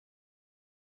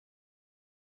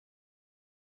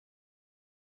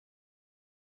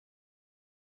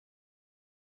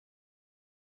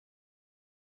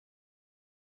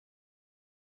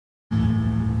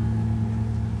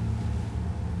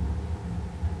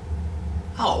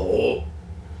Hello.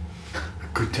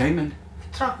 Good timing.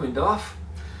 The track went off.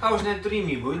 I was in a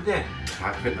dreamy mood then.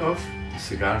 Track went off.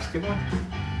 Cigar's going on.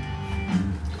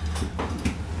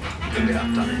 Maybe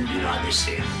I've done it, you know the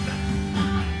same.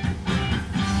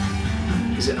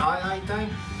 Is it aye time?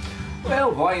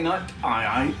 Well, why not?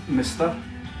 Aye, Mr.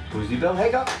 Posey Bill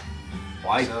Higgup.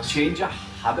 Why change a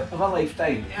habit of a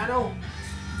lifetime? Yeah, I know.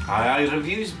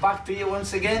 Ayeayereviews back to you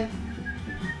once again.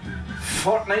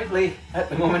 Fortnightly at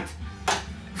the moment.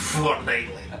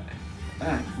 Fortnightly.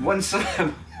 Once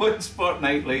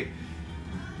fortnightly.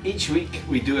 Each week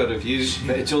we do a review,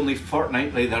 but it's only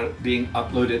fortnightly they're being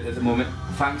uploaded at the moment,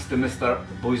 thanks to Mr.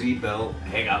 Posey Bill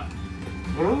Higgup.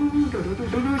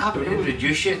 I've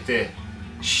introduced you to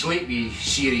Sleepy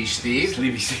Series Steve.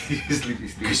 Sleepy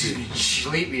Steve. Because he's been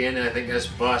sleepy in, I think, this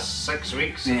past 6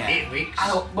 weeks, Yeah. 8 weeks.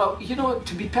 Well, you know,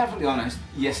 to be perfectly honest,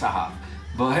 yes I have.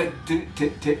 But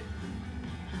to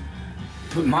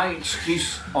put my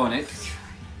excuse on it,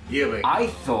 Yeah, I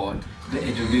thought that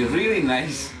it would be really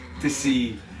nice to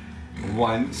see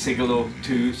 1 Siglo,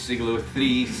 2 Siglo,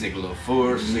 3 Siglo,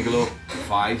 4 Siglo,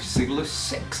 5 Siglo,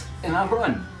 6 in a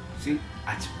run. See,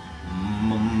 that's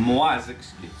my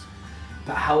excuse.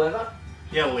 But however,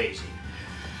 you're lazy.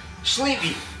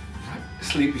 Sleepy.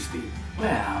 Sleepy Steve.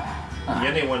 Well,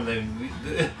 You're not one of them.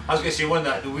 I was going to say one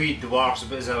that the wee dwarfs,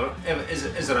 but is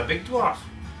there a big dwarf?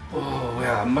 oh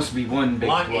well, it must be one big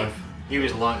Lanky. dwarf. He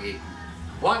was lanky.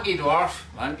 Lanky dwarf.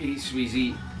 Lanky,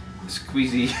 Squeezy,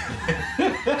 Squeezy.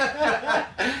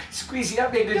 Squeezy,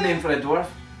 that'd be a good name for a dwarf.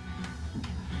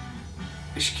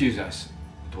 Excuse us,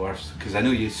 dwarfs, because I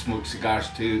know you smoke cigars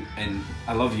too, and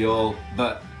I love you all,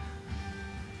 but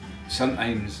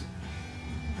sometimes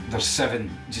there's 7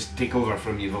 just take over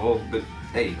from you all, but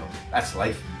there you go, that's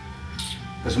life.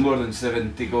 There's more than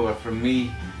 7 take over from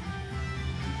me.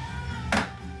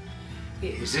 Hey,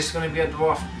 is this going to be a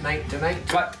dwarf night tonight?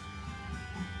 Cut.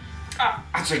 Ah,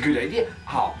 that's a good idea.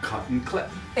 I'll cut and clip.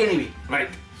 Anyway, right,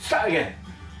 start again.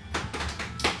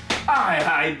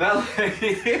 Aye, Bill.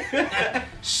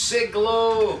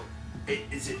 Siglo!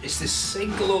 It's the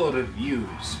Siglo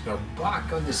reviews. We're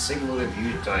back on the Siglo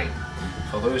review time.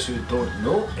 For those who don't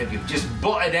know, if you've just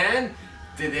butted in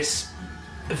to this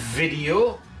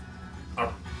video,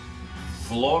 or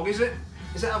vlog, is it?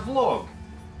 Is it a vlog?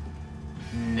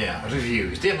 No,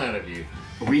 reviews, definitely a review.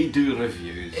 We do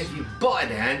reviews. If you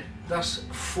butted in, there's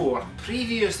 4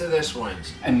 previous to this one.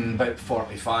 And about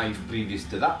 45 previous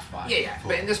to that fact. Yeah,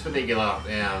 but in this particular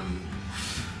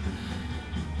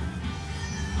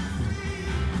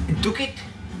Ducat?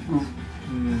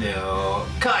 No,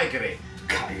 category.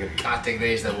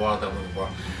 Category is the word I'm looking for.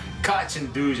 Cats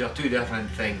and doos are 2 different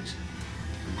things.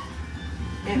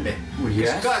 Ain't they? Well,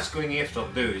 yes. Cats going after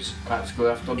doos. Cats go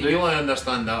after You doos. only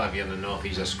understand that if you're in the north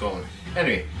east of Scotland.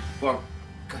 Anyway, we're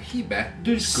Cohiba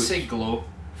Siglo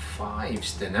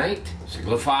 5s tonight.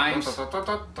 Siglo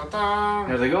 5s.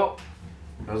 There they go.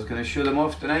 I was going to show them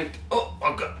off tonight. Oh,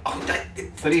 I've got.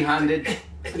 Three-handed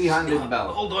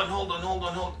bell. Hold on.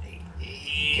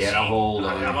 Get a hold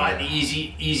on I'm at the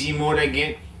easy mode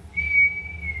again.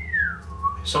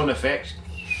 Sound effects.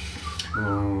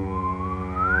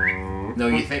 Now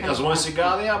you think there's 1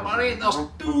 cigar there, Barry? There's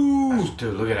 2. There's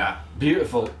 2, look at that.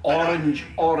 Beautiful orange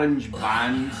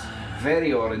bands.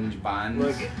 Very orange bands.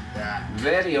 Look at that.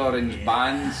 Very orange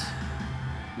bands.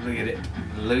 Look at it.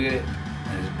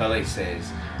 As Billy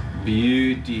says,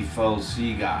 beautiful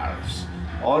cigars.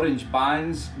 Orange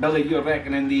bands. Billy, you're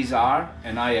reckoning these are,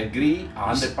 and I agree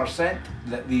 100%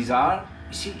 that these are.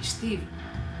 You see, Steve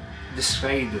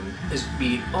described them as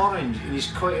being orange, and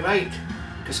he's quite right.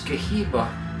 Because Cohiba,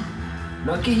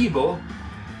 not Cohibo,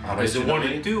 as the 1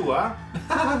 and 2 were.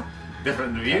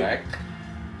 Different review. Correct.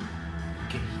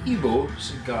 Cohibo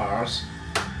cigars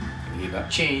Cohiba.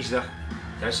 changed their.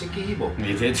 Did I say Cohibo?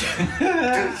 You did.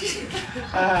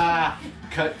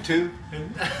 Cut 2.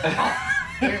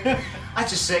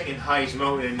 That's the second highest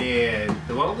mountain in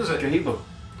the world, is it? Cohiba.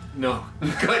 No,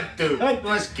 cut 2.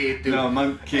 What's K2? No,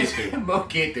 Mount K2. Mount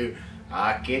K2.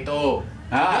 Keto.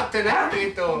 Not tonight,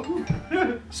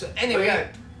 Keto. So anyway,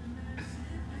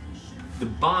 the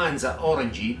bands are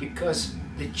orangey because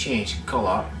they changed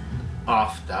colour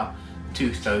after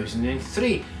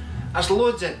 2003. There's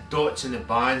loads of dots in the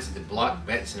bands, the black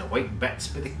bits and the white bits,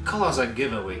 but the colours are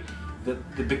giveaway.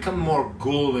 They become more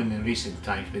golden in recent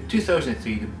times, but in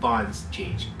 2003 the bands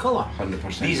changed colour.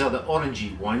 100%. These are the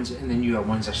orangey ones, and the newer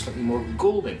ones are slightly more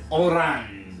golden.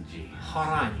 Orangey.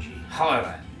 Orangey.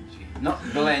 Orangey. Not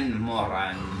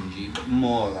Glenmorangie, but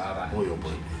more orange. Oh,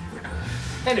 boy.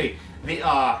 Anyway, they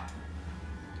are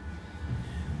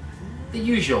the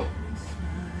usual.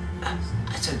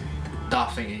 It's a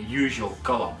daft thing, usual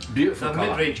colour. Beautiful The colour.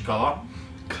 mid-range colour.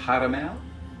 Caramel?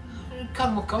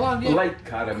 Caramel colour, yeah. Light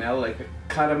caramel, like a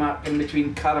Karamak in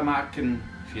between Karamak and,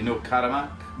 if you know Karamak,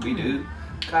 we do.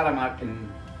 Karamak and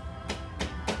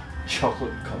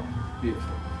chocolate colour.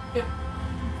 Beautiful. Yeah.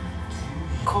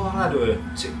 Colorado.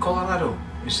 Is it Colorado?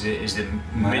 Is the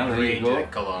Well, there you go.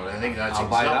 mid-range colour? I think that's I'll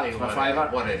buy that exactly for a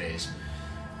 £5. what it is.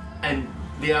 And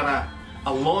they are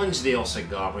a Lonsdale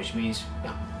cigar, which means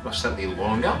they're slightly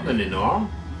longer than the norm.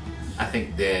 I think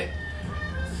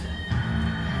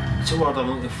what's the word I'm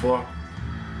looking for?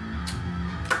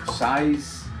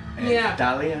 Size? Yeah.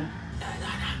 Dahlia?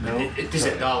 No? It is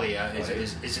a Dahlia.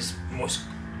 Is this most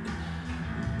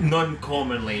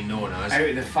non-commonly known as. Out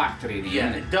of the factory, Yeah,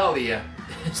 isn't it? Dahlia.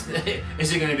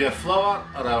 Is it going to be a flower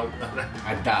or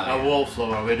A Dahlia. a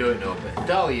wallflower? We don't know. But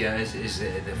Dahlia is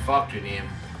the factory name.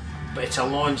 But it's a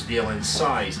Lonsdale in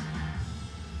size.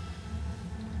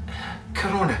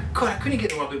 Corona. God, I couldn't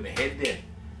get the word out of my head there.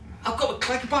 I've got a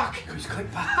click back. Who's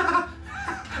click back?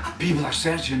 People are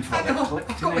searching for I the know, click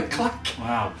I've got my tonight. click.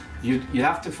 Wow. You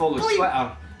have to follow Believe-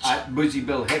 Twitter at Boozy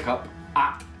Bill Hiccup,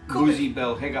 at Go Boozy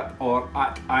Bill Hiccup, or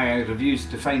at Ayeayereviews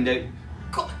to find out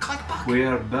Got the click back.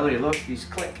 where Billy lost his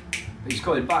click. He's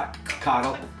got it back.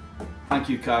 Carol. Thank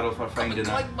you, Carol, for Got finding the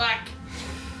that. click back.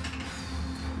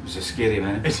 It was a scary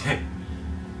minute.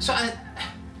 So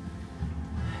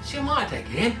see, I'm at it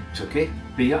again. It's okay.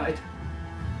 Be at it.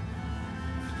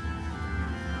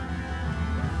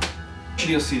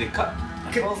 You'll see the cut.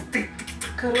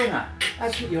 Corona.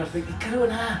 That's what you were thinking.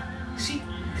 Corona. See,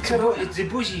 Corona. it's the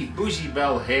Boozy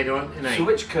Bill head on tonight. So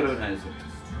which Corona is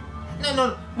it?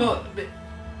 No,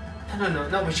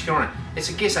 not which Corona. It's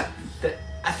a case of that.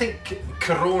 I think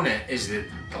Corona is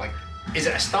is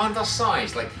it a standard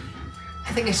size? Like,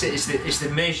 I think it's the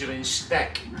measuring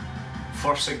stick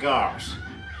for cigars,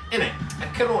 isn't it? A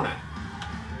Corona.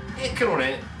 Yeah,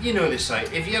 Corona. You know the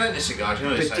size. If you're into cigars, you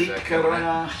know the size. Petite of a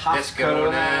Corona, half This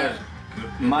Corona.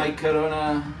 My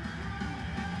Corona,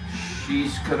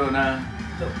 she's Corona,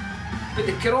 But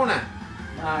the Corona.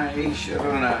 my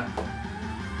Corona.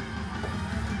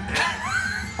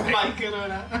 My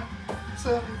Corona.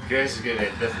 So, this is gonna be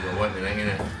a difficult one tonight, isn't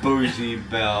it? Boozy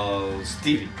Bell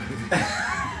Stevie.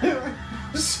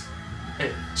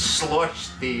 Slosh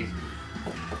the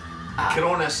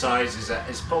Corona size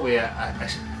is probably a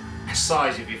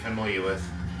size, if you're familiar with,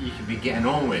 you could be getting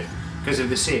on with. Because if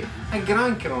they say a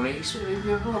Grand Corona, it's a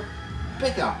little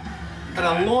bigger. And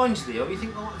a Lonsdale, you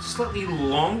think, oh, it's slightly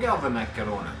longer than a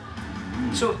Corona.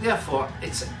 So therefore,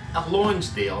 it's a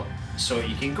Lonsdale. So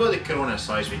you can go the Corona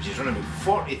size, which is around about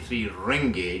 43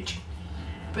 ring gauge.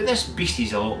 But this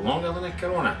beastie's a lot longer than a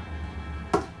Corona.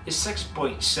 It's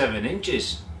 6.7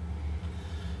 inches.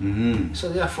 So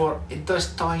therefore, it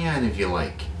does tie in, if you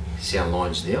like. See a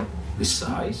Lonsdale, the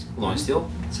size, Lonsdale,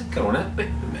 it's a Corona, but a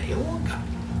bit longer.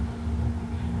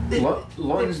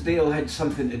 Lonsdale had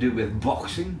something to do with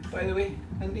boxing, by the way,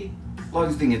 didn't he?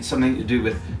 Lonsdale had something to do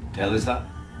with, tell us that,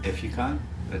 if you can.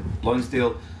 But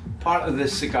Lonsdale, part of the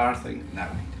cigar thing.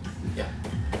 Never mind. Yeah.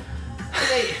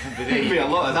 There'll be a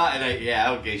lot of that tonight.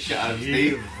 Yeah, okay, shut up,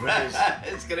 Steve. Jeez.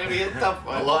 It's going to be a tough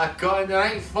one. A lot of cotton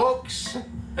tonight, folks.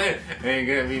 It ain't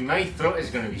gonna be my throat, it's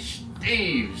gonna be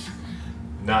Steve's.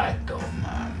 Not at all,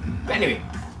 man. But anyway.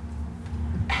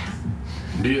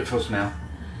 Beautiful smell.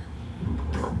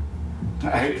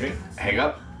 Hang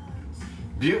up.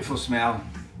 Beautiful smell.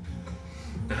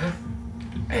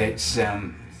 It's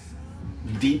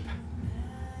deep.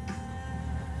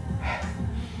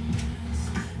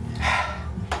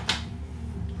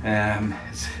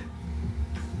 It's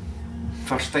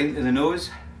first time to the nose.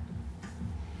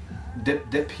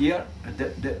 Dip here, a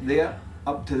dip there,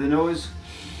 up to the nose.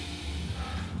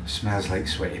 Smells like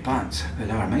sweaty pants, but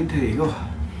never mind, here you go.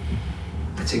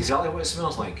 That's exactly what it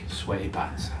smells like. Sweaty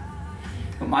pants.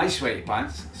 Not my sweaty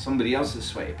pants, somebody else's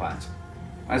sweaty pants.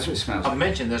 That's what it smells I've like.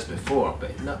 mentioned this before,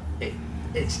 but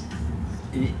it's.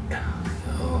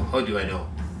 Oh, how do I know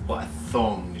what a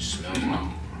thong smells like?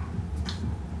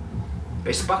 But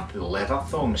it's back to the leather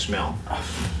thong smell,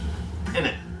 isn't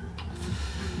it?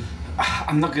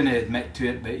 I'm not going to admit to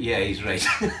it, but yeah, he's right.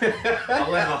 A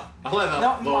leather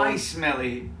Not thong. my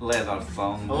smelly leather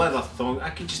thong. A leather thong. I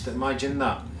could just imagine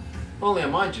that. Only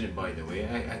imagine it, by the way.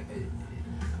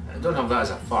 I don't have that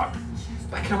as a fact.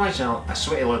 But I can imagine a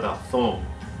sweaty leather thong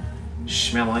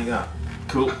smell like that.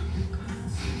 Cool.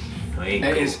 Right,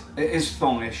 It cool. is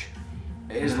thongish.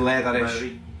 It is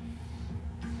leatherish.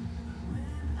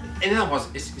 In other words,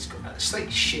 it's got a slight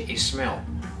shitty smell.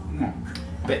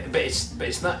 But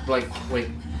it's not like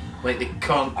the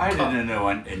con. I didn't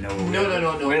know.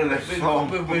 No. Where the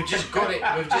thong. We've just got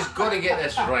to get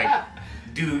this right.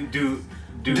 do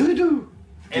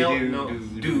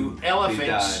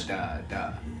elephants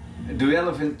do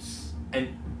elephants and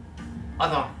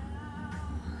other,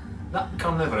 not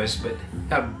carnivorous but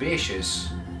herbaceous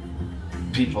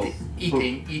people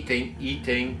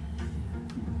eating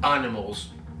animals?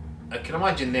 I can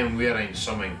imagine them wearing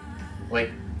something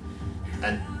like,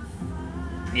 and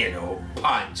you know,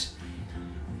 pants,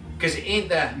 because it ain't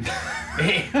the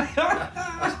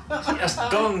as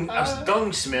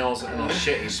dung smells and those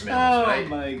shitty smells, right? Oh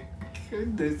my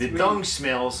goodness. The dung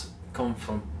smells come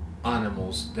from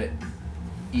animals that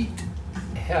eat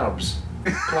herbs,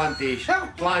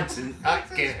 plants and that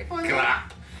kind of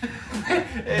crap.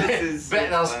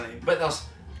 But there's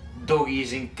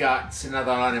doggies and cats and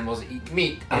other animals that eat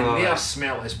meat, and their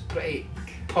smell is pretty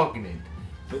pungent.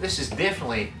 But this is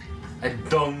definitely a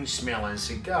dung smelling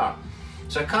cigar.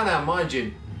 So I can't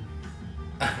imagine,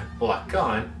 well I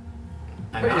can't,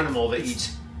 an animal that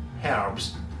eats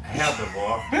herbs,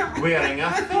 herbivore, wearing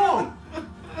a thong.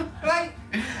 Right?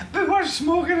 But we're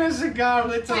smoking a cigar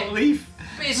that's a leaf.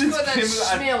 But it's got that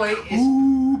smelly,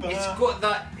 it's got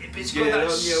that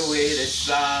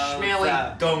smelly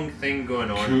dung thing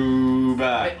going on.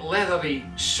 Cuba. Bit leathery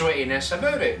sweatiness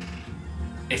about it.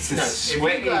 It's a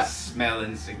sweaty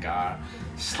smelling cigar,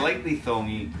 slightly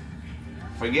thongy.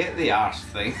 Forget the arse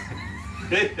thing.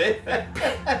 But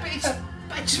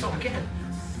it's fucking.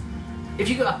 If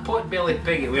you got a pot-bellied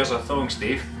pig that wears a thong,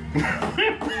 Steve.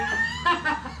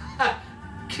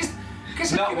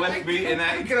 Not with me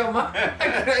tonight. I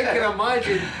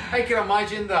can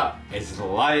imagine that. It's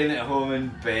lying at home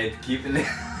in bed, keeping the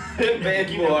bed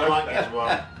Keeping warm. blankets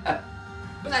warm.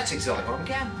 But that's exactly what I'm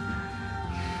getting.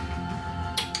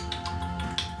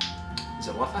 Is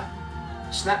it worth a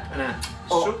snip and a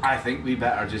soak? I think we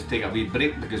better just take a wee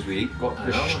break because we ain't got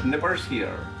the snippers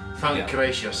here. Thank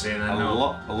Christ you're saying I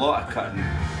know. A lot of cutting.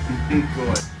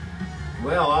 Good.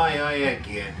 Well, aye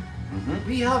again.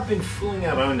 We have been fooling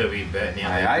around a wee bit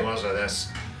nearly because of this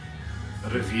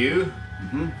review.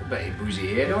 A bit of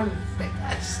boozy head on, but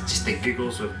that's just the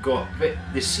giggles we've got. But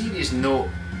the serious note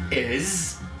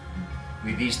is,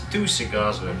 with these two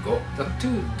cigars we've got, they're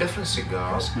two different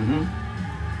cigars.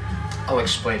 I'll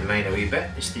explain mine a wee bit,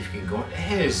 Steve can go into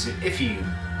his if you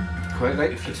quite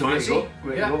right. If you So fancy.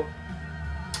 where to go?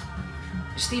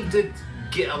 Steve did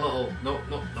get a little, no,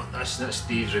 that's not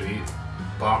Steve's review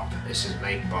part, this is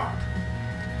my part.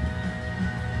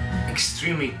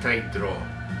 Extremely tight draw.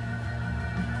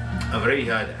 I've already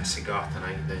had a cigar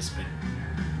tonight that's been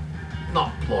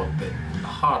not plod but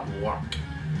hard work,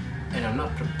 and I'm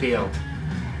not prepared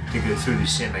to go through the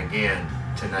same again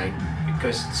tonight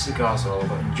because cigars are all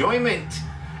about enjoyment,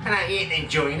 and I ain't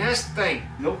enjoying this thing.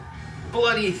 Nope.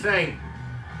 Bloody thing.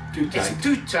 Too tight. It's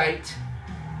too tight,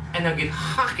 and I could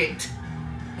hack it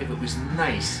if it was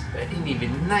nice, but it ain't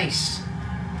even nice.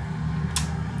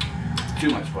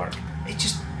 Too much work. It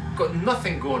just got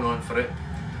nothing going on for it.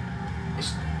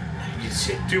 It's, you'd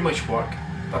say too much work,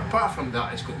 but apart from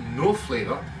that, it's got no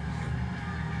flavour.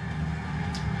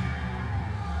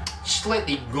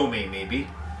 Slightly gummy, maybe.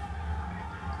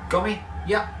 Gummy?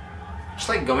 Yeah.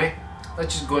 Slight gummy.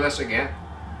 Let's just go this again.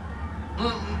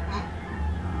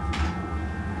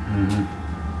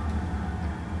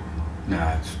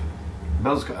 Nah,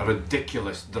 Bill's got a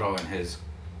ridiculous draw in his.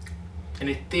 And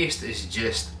the taste is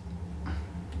just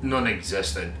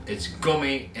non-existent. It's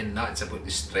gummy, and that's about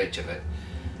the stretch of it.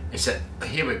 It's a,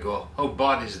 here we go. How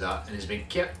bad is that? And it's been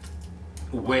kept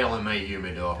well in my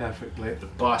humidor Perfectly. the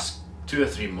past 2 or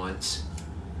 3 months,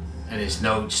 and it's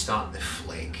now starting to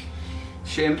flake.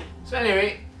 Shame. So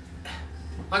anyway,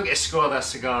 I'm going to score this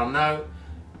cigar now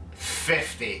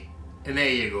 50, and there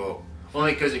you go.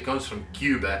 Only because it comes from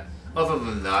Cuba. Other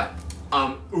than that,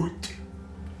 I'm out.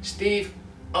 Steve,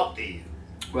 up to you.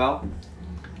 Well,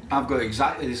 I've got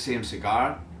exactly the same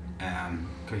cigar,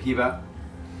 Cohiba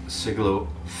Siglo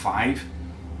 5,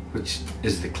 which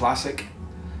is the classic.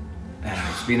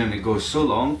 It's been on the go so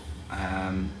long.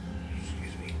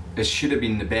 It should have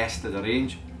been the best of the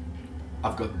range.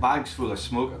 I've got bags full of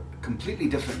smoke, completely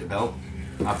different to Bill.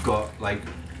 I've got like,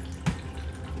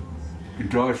 the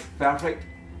draw is perfect.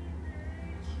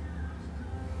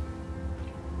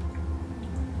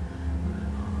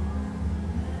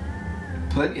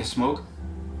 Plenty of smoke,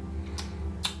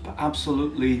 but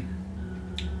absolutely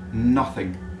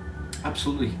nothing,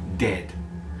 absolutely dead.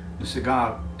 The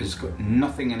cigar has got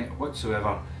nothing in it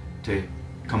whatsoever to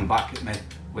come back at me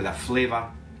with a flavour,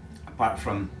 apart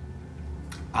from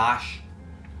ash,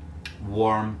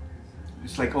 warm.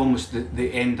 It's like almost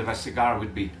the end of a cigar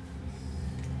would be.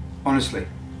 Honestly,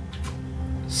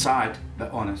 sad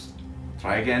but honest.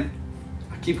 Try again.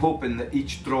 I keep hoping that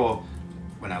each draw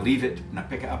when I leave it and I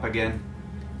pick it up again.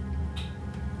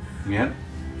 Yeah.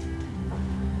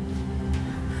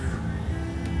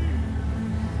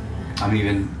 I'm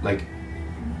even like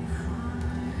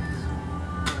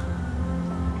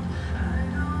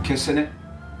kissing it,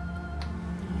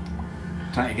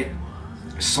 trying to get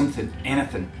something,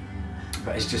 anything,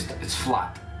 but it's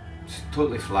flat. It's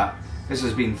totally flat. This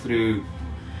has been through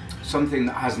something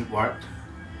that hasn't worked.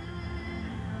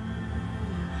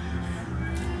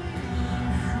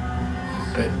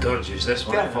 Bit dodges this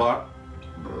one. Therefore,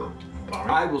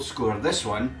 I will score this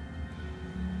one,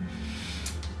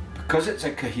 because it's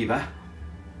a Cohiba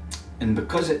and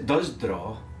because it does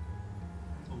draw,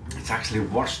 it's actually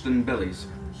worse than Billy's.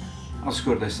 I'll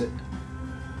score this at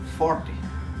 40.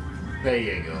 There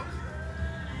you go.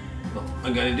 Well,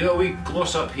 I'm going to do a wee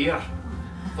close up here,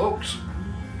 folks,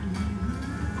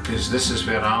 because this is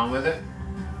where I am with it.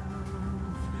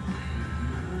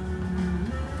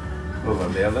 Over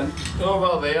there then.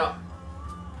 Over there.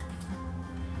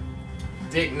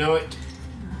 Take note,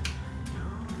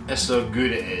 that's how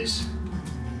good it is.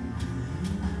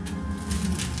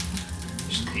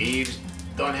 Steve's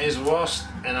done his worst,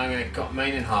 and I'm going to cut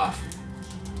mine in half.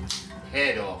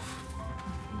 Head off.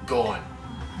 Gone.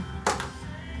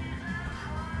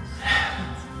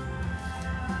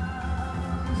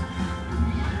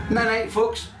 Night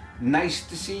folks, nice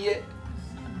to see you.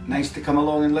 Nice to come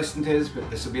along and listen to us, but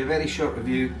this will be a very short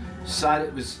review. Sad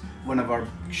it was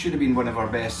should have been one of our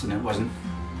best and it wasn't.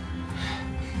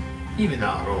 Even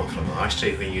that aroma from the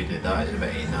ashtray when you did that is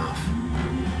about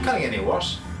 8.5. Can't get any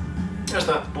worse. There's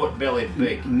that pot belly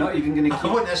pig. Not even going to keep.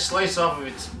 I want a slice off of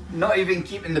it. Not even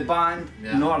keeping the band,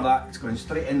 Yeah. nor that. It's going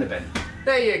straight in the bin.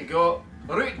 There you go.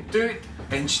 Root toot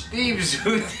and Steve's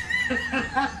hoot.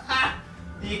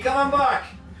 You coming back?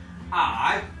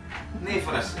 Aye. Nay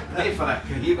for a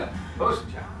Cohiba.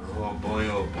 Oh boy,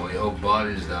 how bad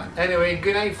is that? Anyway,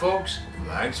 good night folks.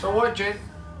 Thanks for watching.